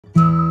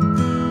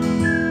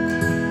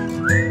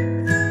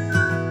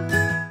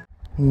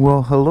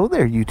Well, hello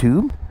there,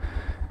 YouTube,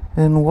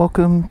 and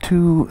welcome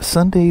to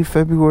Sunday,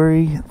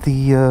 February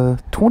the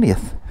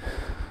 20th.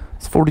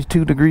 It's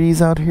 42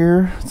 degrees out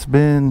here. It's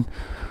been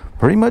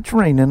pretty much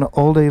raining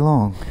all day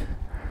long.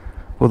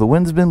 Well, the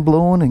wind's been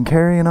blowing and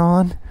carrying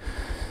on,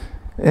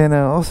 and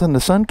all of a sudden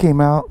the sun came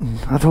out, and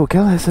I told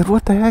Kelly, I said,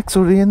 what the heck?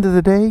 So at the end of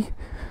the day,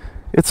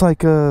 it's like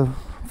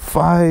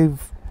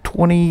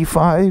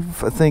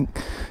 5:25, I think.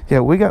 Yeah,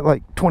 we got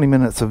like 20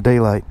 minutes of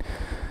daylight,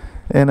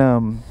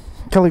 and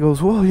Kelly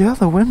goes, well, yeah,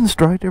 the wind's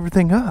dried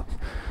everything up.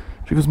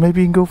 She goes,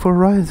 maybe you can go for a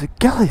ride. I said,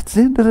 Kelly, it's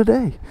the end of the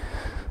day.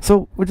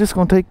 So we're just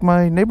going to take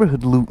my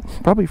neighborhood loop.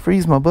 Probably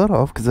freeze my butt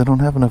off because I don't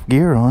have enough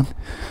gear on.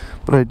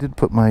 But I did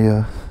put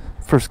my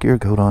first gear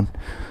coat on.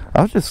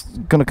 I was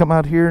just going to come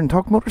out here and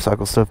talk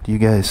motorcycle stuff to you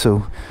guys.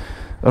 So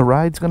a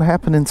ride's going to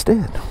happen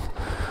instead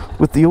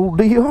with the old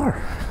DR.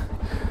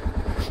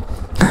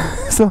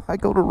 So I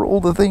go to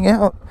roll the thing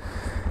out,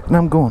 and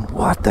I'm going,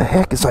 what the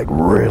heck? It's like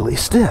really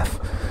stiff.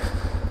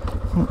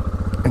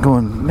 I'm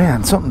going,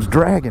 man, something's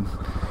dragging.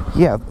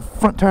 Yeah, the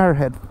front tire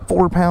had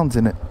 4 pounds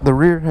in it. The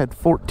rear had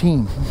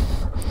 14.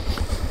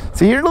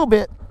 See here a little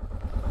bit.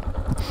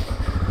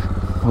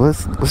 Well,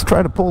 let's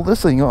try to pull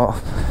this thing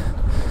off.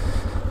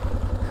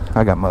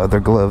 I got my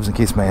other gloves in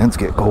case my hands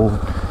get cold.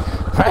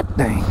 Hot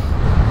dang.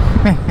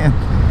 Man,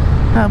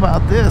 how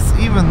about this?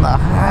 Even the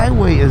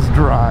highway is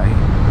dry.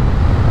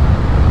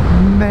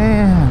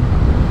 Man,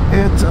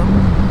 it's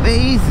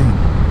amazing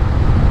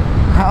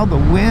how the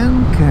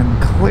wind can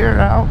clear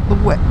out the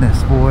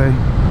wetness, boy.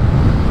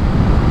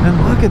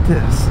 And look at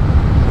this.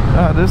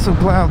 There's some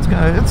clouds.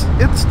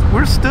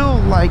 We're still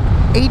like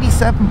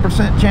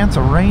 87% chance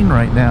of rain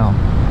right now.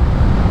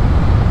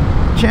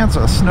 Chance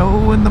of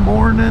snow in the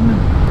morning.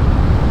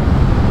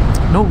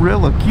 No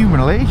real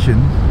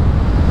accumulation,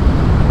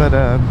 but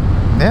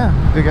yeah,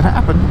 it could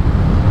happen.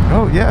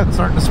 Oh yeah, it's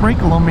starting to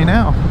sprinkle on me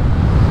now.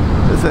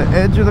 It's the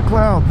edge of the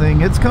cloud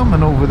thing. It's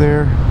coming over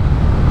there.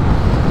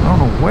 I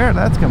don't know where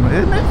that's coming.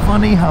 Isn't it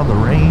funny how the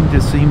rain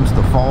just seems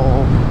to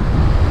fall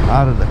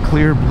out of the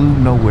clear blue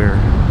nowhere?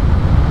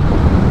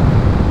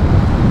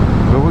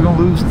 But we're gonna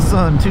lose the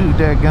sun too,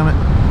 dadgummit,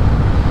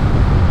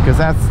 because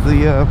that's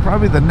the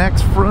probably the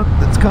next front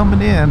that's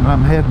coming in.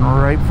 I'm heading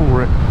right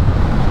for it,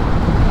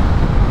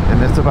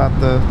 and it's about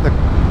the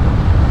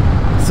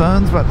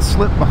sun's about to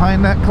slip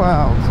behind that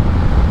cloud,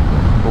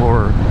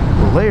 or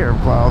the layer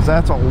of clouds.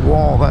 That's a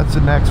wall. That's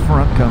the next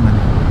front coming.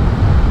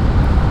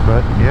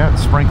 But yeah,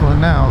 it's sprinkling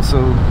now,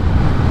 so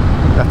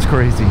that's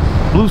crazy.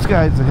 Blue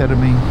skies ahead of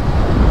me,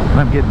 and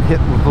I'm getting hit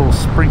with little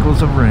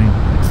sprinkles of rain.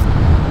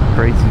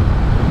 Crazy.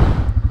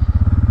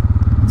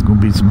 It's gonna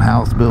be some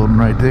house building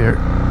right there.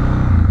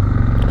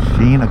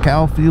 She ain't a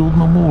cow field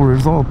no more.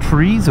 There's all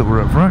trees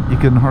over up front. You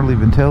couldn't hardly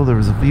even tell there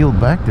was a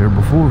field back there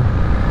before.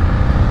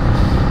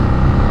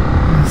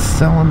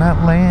 Selling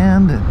that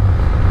land and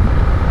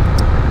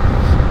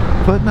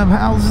putting up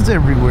houses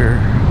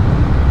everywhere.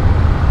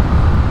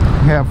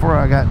 Yeah, before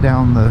I got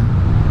down or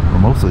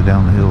mostly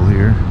down the hill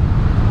here,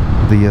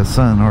 the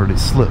sun already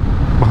slipped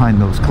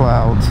behind those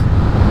clouds.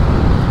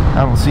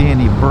 I don't see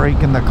any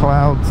break in the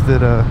clouds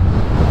that it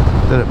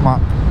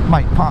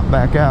might pop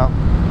back out.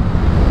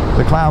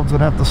 The clouds would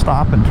have to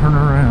stop and turn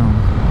around.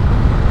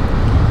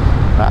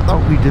 I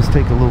thought we'd just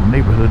take a little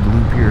neighborhood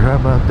loop here. How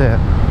about that?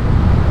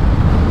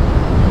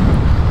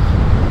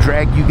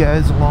 Drag you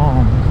guys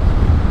along.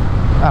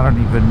 I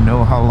don't even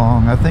know how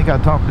long. I think I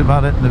talked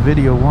about it in the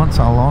video once,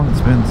 how long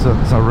it's been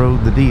since I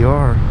rode the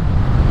DR.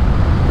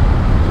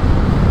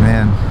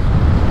 Man,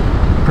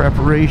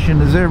 preparation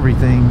is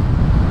everything.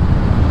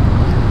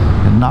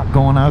 And not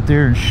going out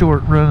there and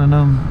short running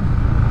them.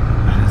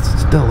 It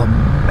still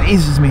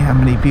amazes me how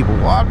many people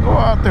go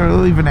out there,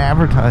 they'll even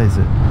advertise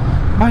it.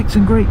 Bike's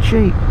in great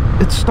shape.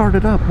 It's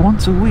started up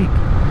once a week.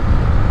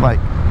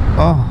 Like,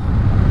 oh,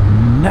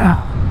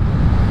 no.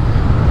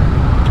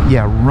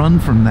 Yeah, run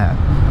from that.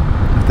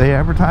 If they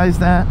advertise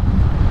that,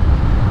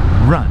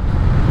 run.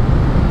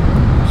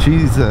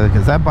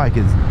 Because that bike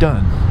is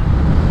done.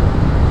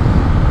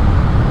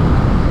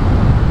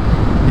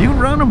 You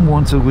run them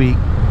once a week,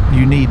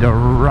 you need to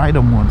ride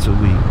them once a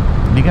week.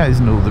 You guys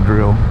know the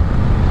drill.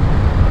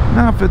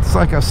 Now if it's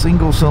like a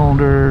single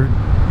cylinder,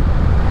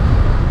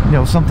 you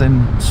know,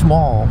 something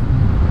small,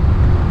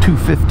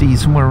 250,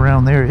 somewhere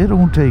around there, it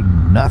won't take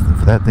nothing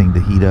for that thing to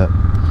heat up.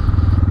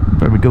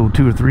 Probably go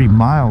 2 or 3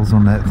 miles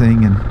on that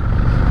thing, and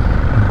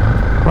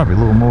probably a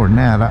little more than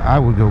that. I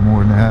would go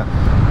more than that,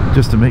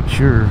 just to make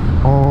sure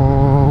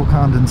all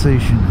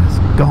condensation is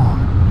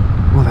gone.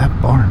 Well, that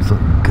barn's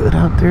looking good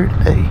out there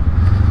today.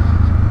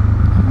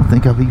 I don't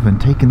think I've even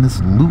taken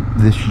this loop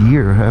this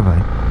year, have I?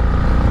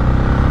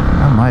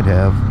 I might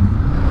have.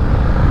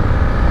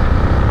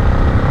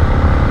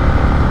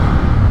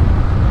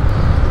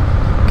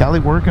 Kelly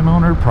working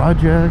on her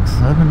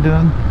projects. I've been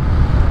doing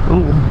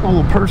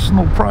little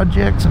personal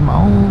projects in my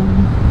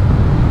own.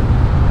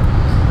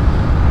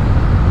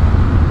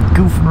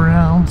 Goofing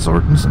around,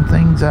 sorting some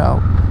things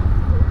out.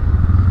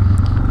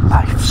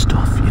 Life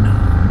stuff, you know.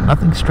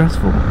 Nothing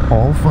stressful,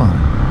 all fun.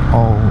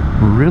 All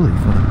really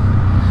fun.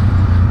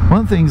 One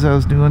of the things I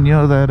was doing, you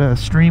know, that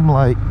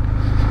Streamlight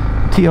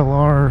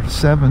TLR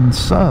 7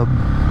 sub.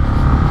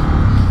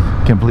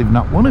 Can't believe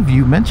not one of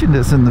you mentioned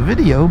this in the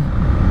video.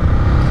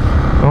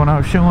 But when I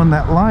was showing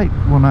that light,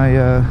 when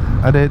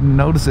I didn't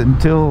notice it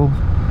until,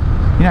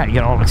 you know, I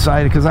get all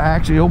excited because I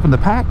actually opened the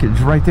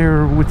package right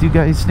there with you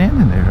guys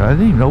standing there. I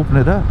didn't even open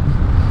it up.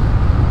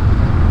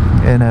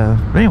 And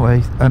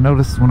anyway, I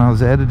noticed when I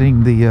was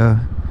editing the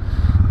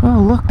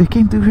oh look, they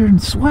came through here and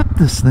swept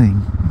this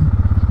thing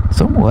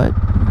somewhat.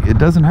 It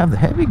doesn't have the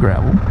heavy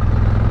gravel.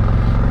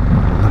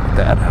 Oh, look at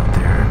that out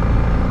there.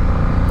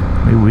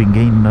 Maybe we can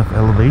gain enough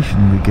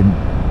elevation we can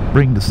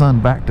bring the sun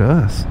back to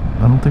us.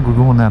 I don't think we're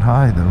going that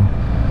high though.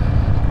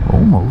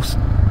 Almost.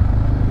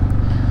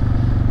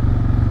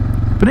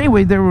 But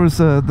anyway, there was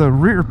the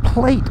rear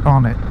plate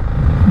on it.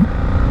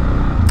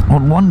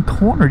 On one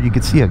corner you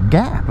could see a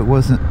gap. It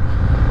wasn't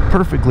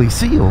perfectly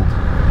sealed.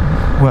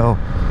 Well,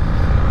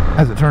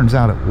 as it turns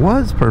out, it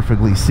was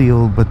perfectly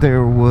sealed, but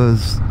there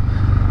was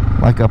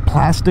like a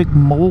plastic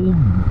mold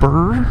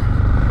burr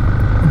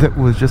that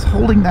was just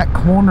holding that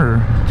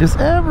corner just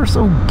ever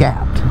so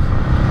gapped.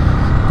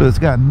 But it's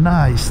got a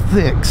nice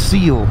thick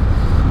seal.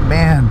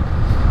 Man,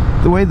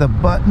 the way the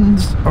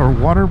buttons are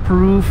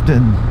waterproofed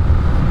and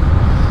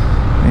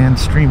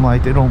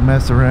Streamlight, they don't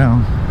mess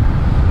around.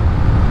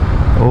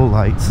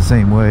 Olight's the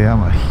same way.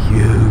 I'm a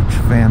huge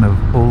fan of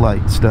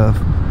Olight stuff,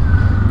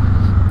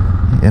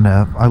 and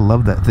I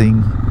love that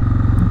thing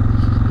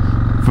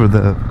for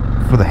the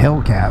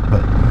Hellcat,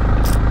 but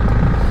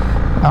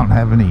I don't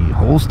have any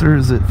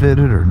holsters that fit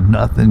it or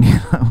nothing, you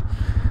know.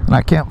 And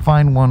I can't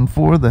find one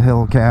for the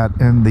Hellcat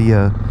and the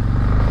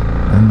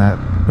and that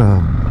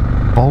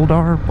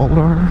Baldar,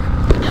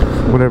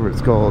 whatever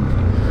it's called.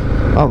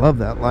 I love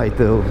that light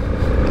though.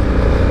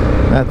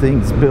 That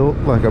thing's built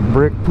like a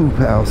brick poop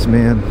house,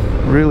 man.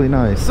 Really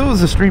nice. So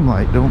is the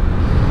Streamlight.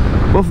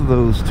 Both of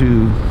those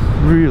two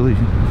really,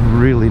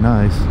 really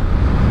nice.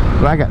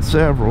 But I got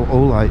several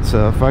Olight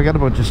stuff. I got a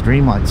bunch of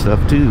Streamlight stuff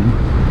too.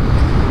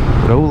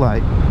 But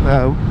Olight,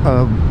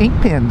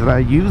 ink pen that I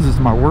use is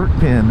my work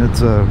pen.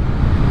 It's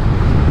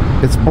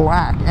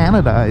black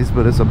anodized,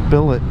 but it's a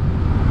billet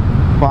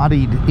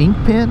bodied ink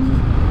pen.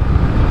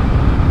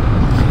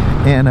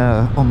 And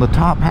on the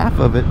top half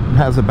of it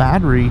has a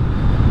battery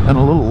and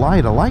a little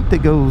light, a light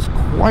that goes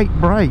quite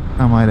bright,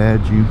 I might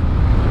add you.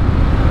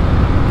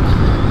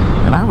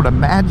 And I would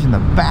imagine the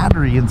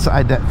battery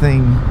inside that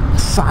thing,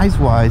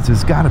 size-wise,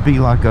 has got to be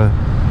like a,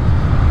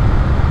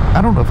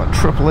 I don't know if a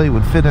AAA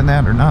would fit in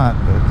that or not,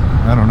 but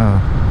I don't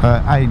know.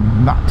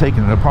 I'm not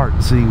taking it apart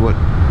to see what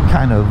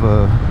kind of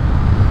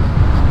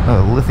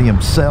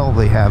lithium cell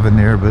they have in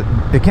there, but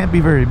it can't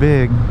be very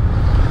big.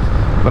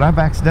 But I've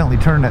accidentally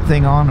turned that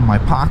thing on in my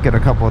pocket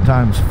a couple of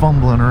times,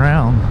 fumbling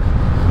around,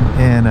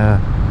 and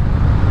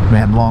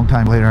man, a long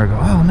time later I go,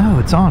 oh no,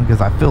 it's on, because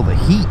I feel the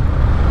heat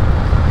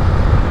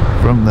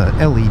from the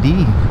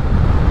LED.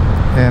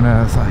 And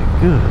it's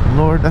like, good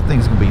Lord, that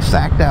thing's gonna be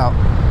sacked out.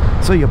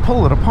 So you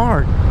pull it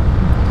apart,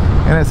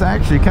 and it's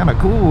actually kind of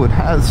cool. It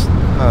has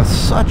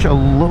such a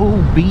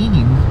low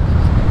beam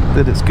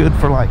that it's good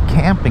for like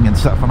camping and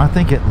stuff, and I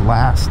think it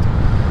lasts,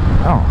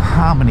 I don't know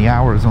how many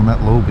hours on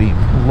that low beam,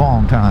 a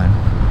long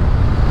time.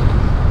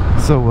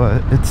 So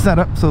it's set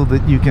up so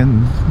that you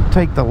can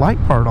take the light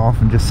part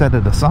off and just set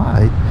it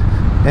aside,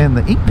 and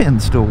the ink pen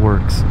still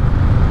works.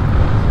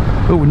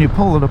 But when you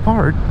pull it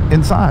apart,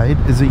 inside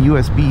is a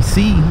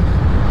USB-C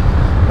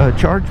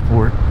charge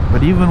port.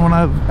 But even when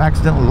I've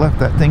accidentally left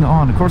that thing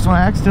on, of course when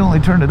I accidentally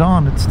turn it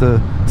on, it's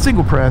the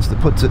single press that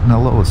puts it in the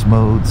lowest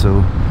mode, so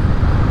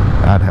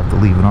I'd have to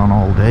leave it on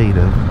all day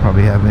to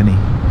probably have any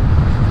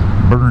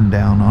burn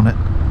down on it.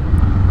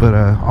 But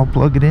I'll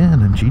plug it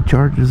in and she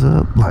charges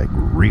up like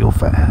real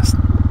fast.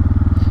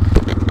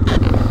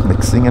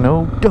 Next thing you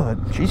know,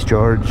 done. She's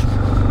charged.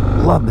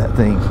 Love that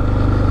thing.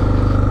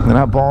 And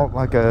I bought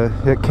like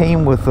it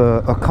came with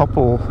a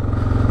couple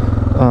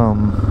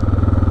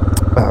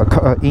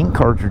ink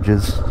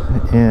cartridges,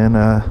 and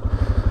I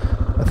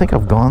think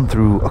I've gone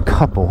through a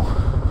couple.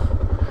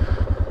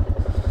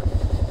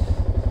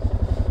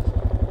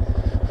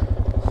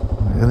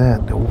 Look at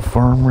that, the old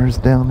farmers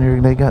down there,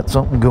 they got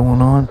something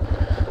going on.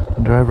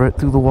 Drive right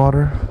through the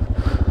water.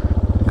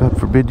 God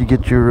forbid you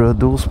get your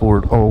dual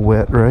sport all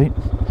wet, right?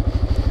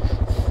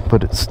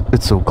 But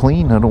it's so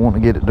clean, I don't want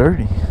to get it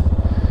dirty.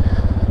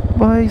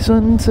 By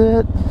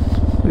sunset,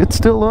 it's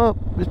still up.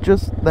 It's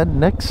just that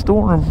next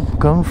storm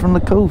coming from the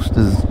coast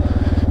is,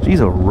 she's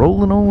a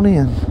rolling on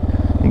in.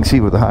 You can see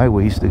where the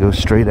highway used to go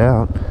straight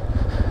out.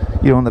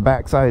 You know, on the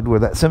backside where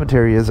that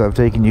cemetery is, I've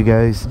taken you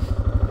guys,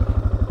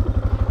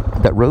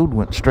 that road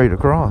went straight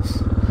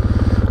across.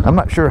 I'm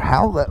not sure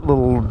how that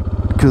little,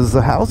 because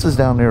the houses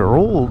down there are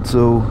old,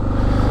 so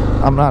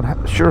I'm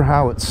not sure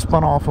how it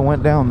spun off and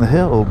went down the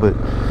hill, but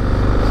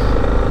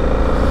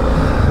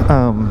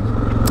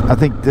I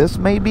think this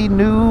may be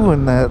new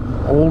and that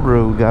old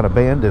road got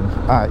abandoned.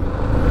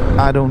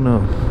 I don't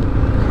know.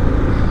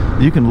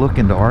 You can look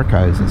into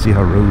archives and see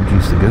how roads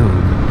used to go.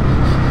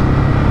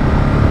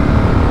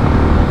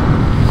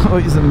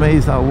 Always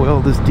amazed how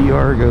well this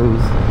DR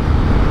goes.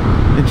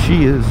 and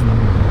she is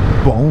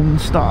bone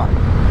stock.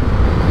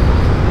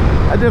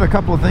 I did a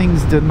couple of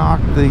things to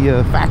knock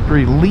the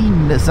factory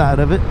leanness out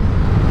of it,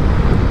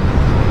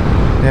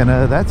 and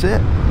that's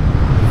it.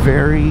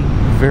 Very,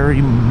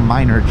 very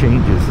minor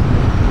changes.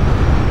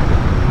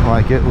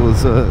 Like it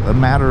was a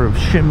matter of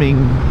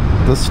shimming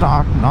the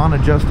stock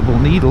non-adjustable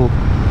needle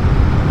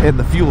and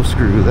the fuel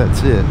screw.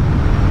 That's it.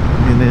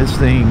 And this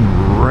thing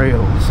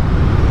rails.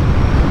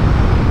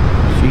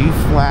 She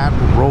flat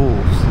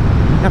rolls.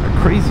 Got a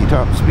crazy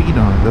top speed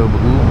on it though,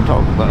 but we won't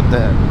talk about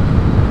that.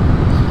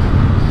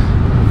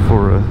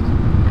 For a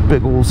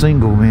big old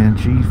single, man,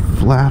 she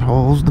flat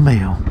hauls the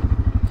mail.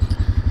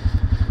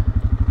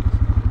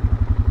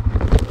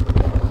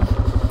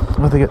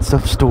 Well, they got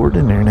stuff stored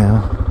in there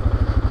now.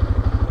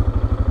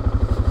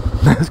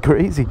 That's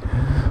crazy.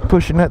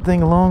 Pushing that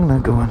thing along and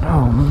I'm going,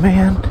 oh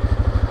man,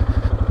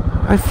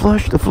 I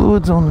flushed the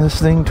fluids on this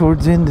thing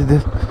towards the end of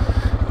the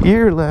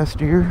year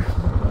last year.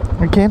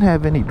 I can't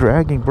have any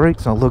dragging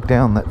brakes. I'll look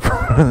down,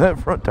 that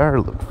front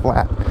tire looked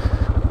flat.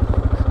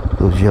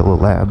 Those yellow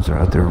labs are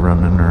out there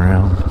running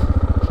around.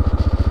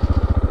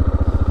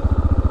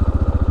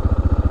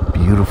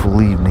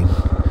 Beautiful evening.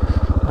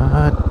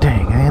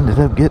 Dang, I ended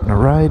up getting a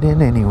ride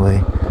in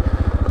anyway.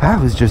 I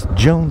was just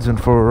jonesing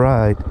for a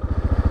ride.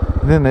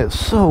 And then it's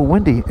so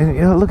windy. And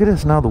you know, look at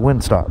this, now the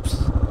wind stops.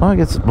 Well, I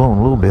guess it's blowing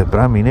a little bit, but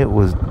I mean, it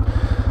was,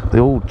 the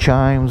old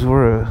chimes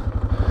were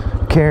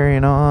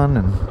carrying on,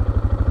 and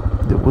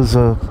it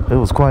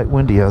was quite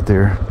windy out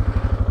there.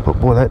 But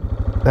boy,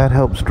 that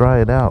helps dry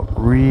it out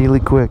really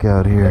quick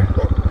out here.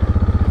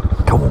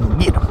 Come on,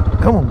 get them.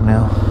 Come on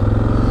now.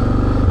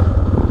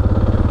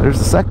 There's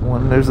the second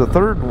one. There's a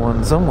third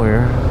one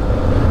somewhere.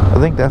 I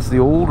think that's the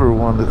older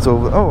one that's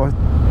over. Oh,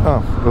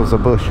 it was a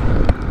bush.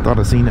 Thought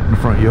I seen it in the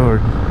front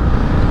yard.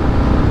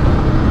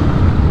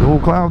 The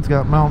old clouds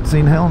got Mount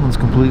St. Helens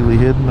completely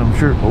hidden, I'm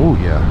sure. Oh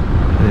yeah.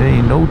 There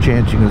ain't no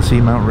chance you're gonna see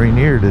Mount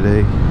Rainier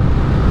today.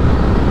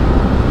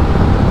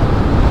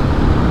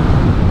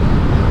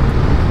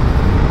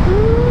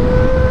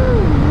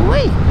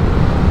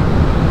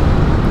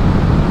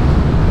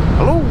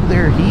 Hello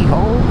there,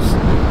 hee-haws.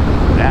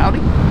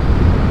 Howdy.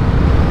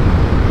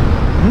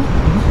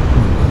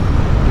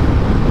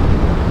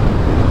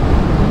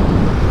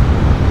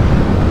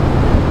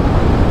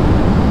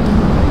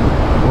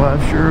 Well,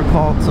 I've sure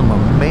caught some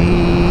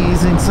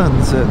amazing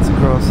sunsets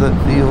across that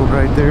field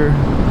right there.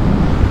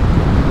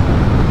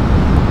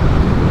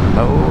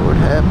 Lord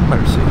have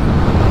mercy.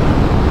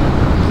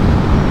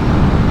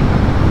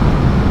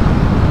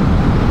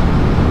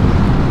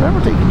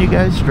 Ever taking you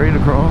guys straight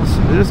across?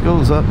 It just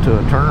goes up to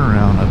a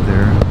turnaround up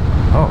there.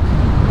 Oh,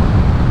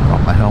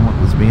 thought my helmet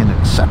was being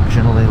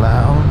exceptionally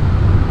loud.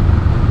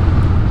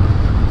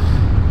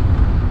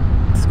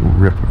 Let's go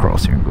rip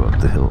across here and go up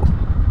the hill.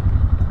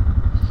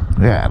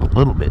 Yeah, add a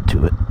little bit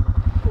to it.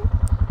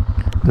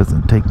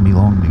 Doesn't take me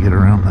long to get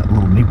around that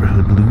little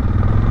neighborhood loop.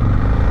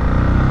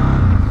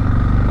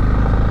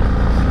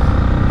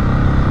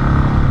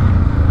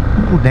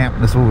 Oh,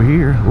 dampness over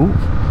here. Ooh.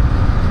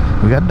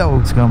 We got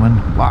dogs coming.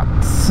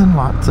 Lots and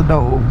lots of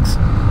dogs.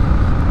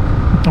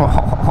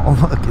 Oh,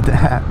 look at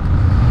that.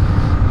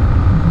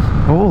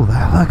 Oh,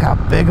 look how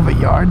big of a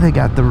yard they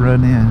got to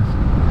run in.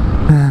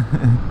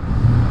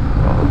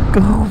 Oh,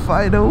 go,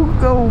 Fido.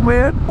 Go,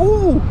 man.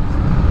 Oh,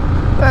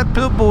 that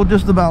pit bull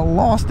just about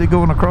lost it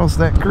going across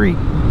that creek.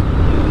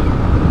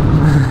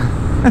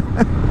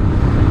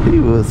 He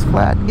was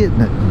flat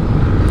getting it.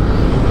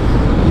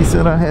 He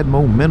said I had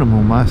momentum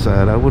on my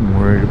side. I wasn't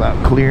worried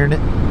about clearing it.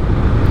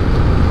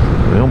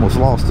 He almost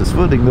lost his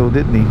footing though,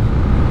 didn't he?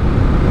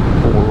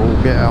 Poor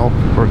old gal,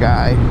 or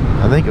guy.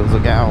 I think it was a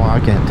gal,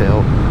 I can't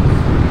tell.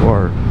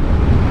 Or,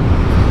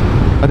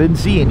 I didn't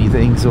see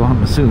anything, so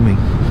I'm assuming.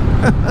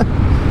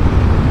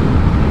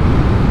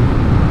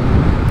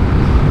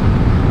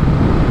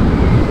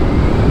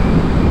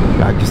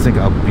 I just think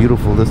how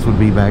beautiful this would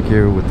be back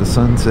here with the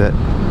sunset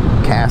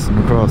casting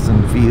across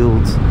in the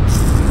fields.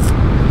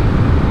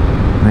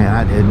 Man,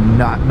 I did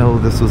not know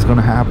this was going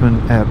to happen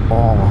at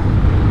all.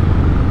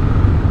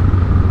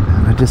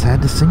 I just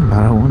had to sing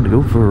about it. I wanted to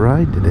go for a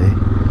ride today.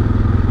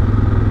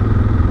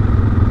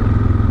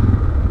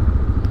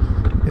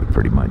 It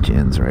pretty much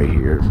ends right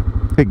here.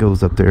 It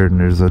goes up there and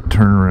there's a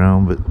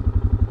turnaround, but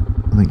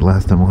I think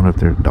last time I went up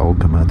there, a dog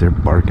come out there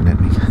barking at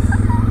me.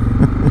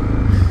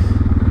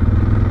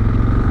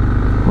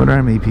 Wonder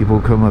how many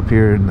people come up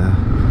here and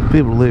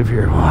people live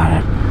here.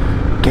 What?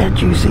 Can't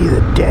you see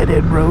the dead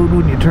end road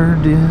when you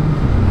turned in?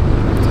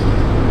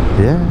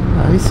 Yeah,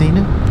 I seen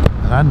it.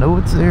 I know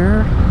it's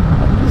there.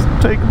 I'm just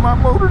taking my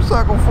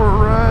motorcycle for a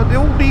ride. The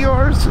old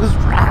DR says,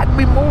 ride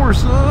me more,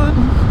 son.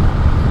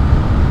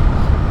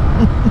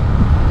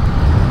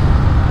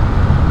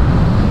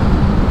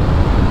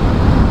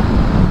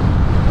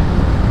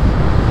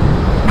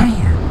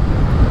 Man.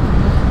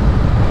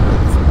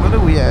 What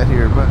are we at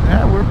here? But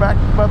yeah, we're back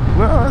about,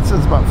 well, that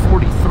says about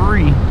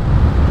 43.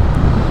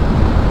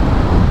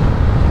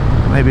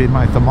 Maybe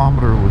my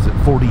thermometer was at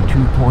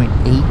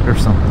 42.8 or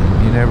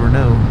something. You never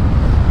know.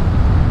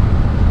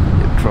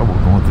 Trouble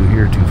going through here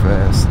gear too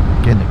fast.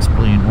 Can't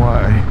explain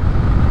why.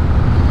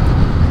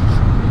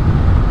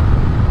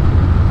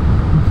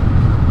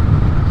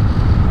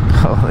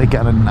 Oh, they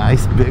got a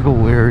nice big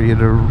old area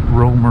to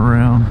roam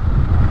around.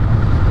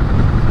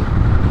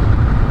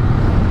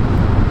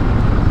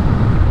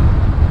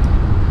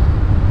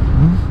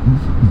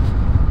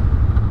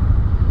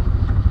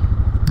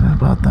 How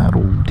about that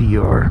old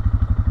DR?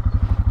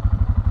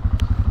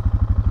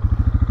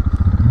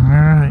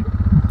 Alright.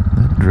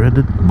 That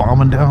dreaded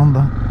bombing down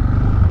the...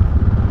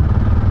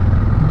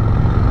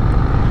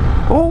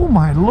 Oh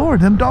my lord,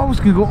 them dogs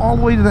can go all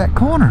the way to that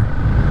corner.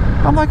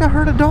 I'm like, I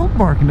heard a dog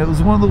barking. It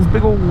was one of those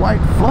big old white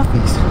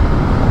fluffies.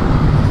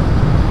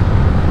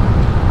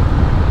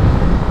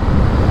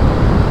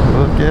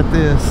 Look at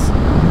this.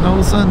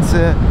 No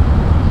sunset.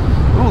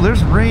 Oh,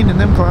 there's rain in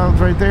them clouds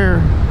right there.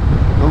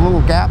 The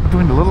little gap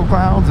between the little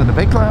clouds and the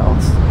big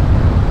clouds.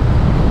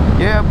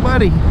 Yeah,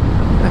 buddy.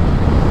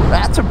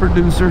 That's a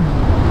producer.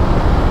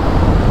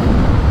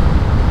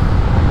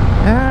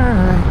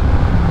 Alright.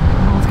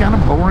 Well, it's kind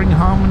of boring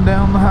humming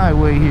down the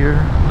highway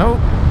here. Nope,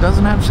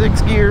 doesn't have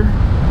 6 gear.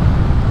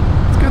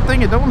 Good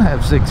thing it don't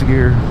have 6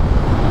 gear.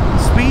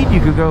 Speed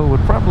you could go would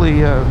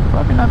probably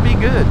not be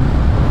good,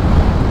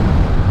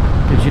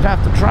 because you'd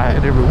have to try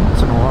it every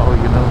once in a while,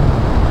 you know.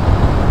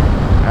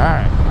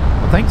 Alright,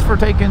 well, thanks for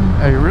taking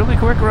a really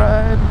quick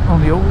ride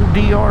on the old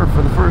DR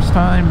for the first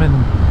time, and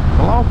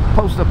well, I'll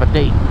post up a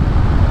date.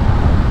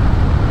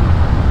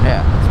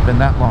 Yeah, it's been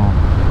that long.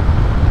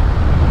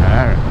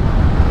 Alright,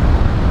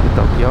 we'll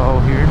talk to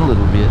y'all here in a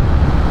little bit.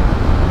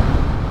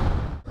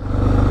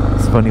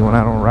 It's funny, when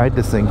I don't ride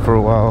this thing for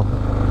a while,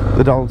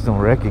 the dogs don't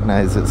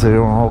recognize it, so they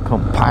don't all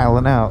come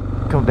piling out.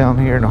 Come down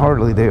here in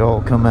Harley, they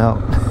all come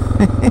out.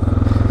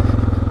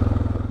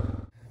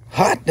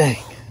 Hot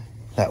dang!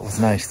 That was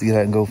nice to get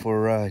out and go for a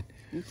ride.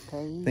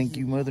 Thank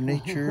you, Mother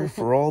Nature,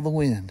 for all the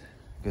wind,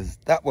 because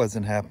that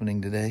wasn't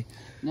happening today.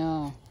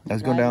 No. I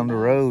was going down the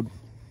road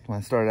when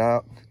I started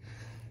out,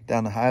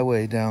 down the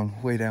highway,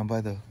 way down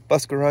by the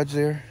bus garage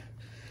there,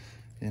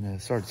 and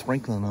it started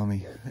sprinkling on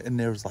me, and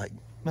there was like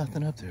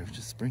nothing up there. It was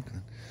just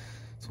sprinkling.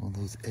 It's one of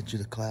those edge of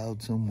the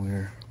cloud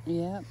somewhere.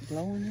 Yeah,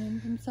 blowing in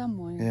from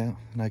somewhere. Yeah,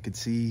 and I could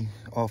see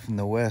off in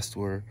the west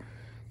where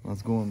I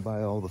was going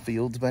by all the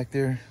fields back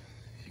there.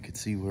 You could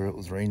see where it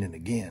was raining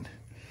again.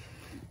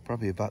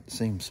 Probably about the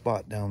same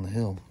spot down the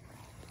hill.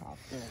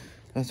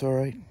 That's all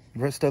right.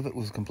 The rest of it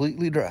was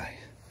completely dry.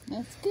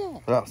 That's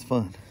good. But that was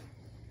fun.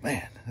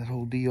 Man, that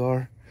whole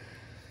DR.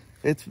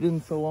 It's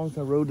been so long since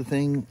I rode the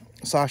thing.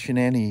 Sasha and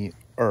Annie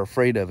are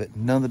afraid of it.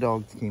 None of the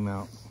dogs came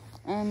out.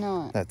 I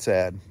know it. That's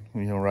sad.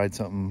 When you don't ride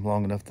something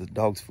long enough, the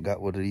dogs forgot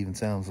what it even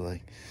sounds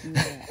like.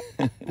 Yeah.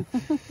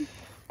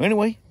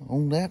 Anyway,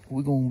 on that,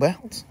 we're going to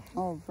bounce.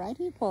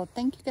 Alrighty. Well,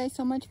 thank you guys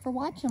so much for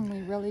watching.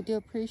 We really do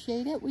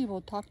appreciate it. We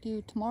will talk to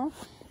you tomorrow.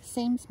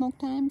 Same smoke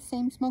time,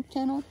 same smoke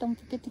channel. Don't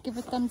forget to give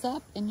a thumbs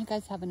up. And you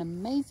guys have an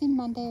amazing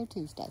Monday or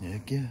Tuesday.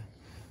 Heck yeah.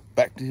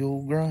 Back to the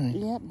old grind.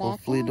 Yeah, back.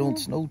 Hopefully it don't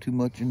snow too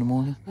much in the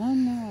morning.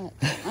 I'm not.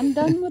 I'm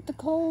done with the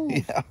cold.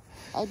 Yeah.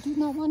 I do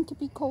not want to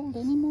be cold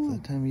anymore.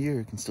 That time of year,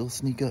 it can still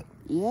sneak up.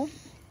 Yep.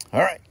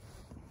 All right.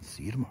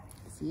 See you tomorrow.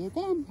 See you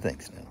then.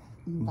 Thanks now.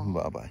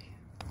 Bye. Bye-bye.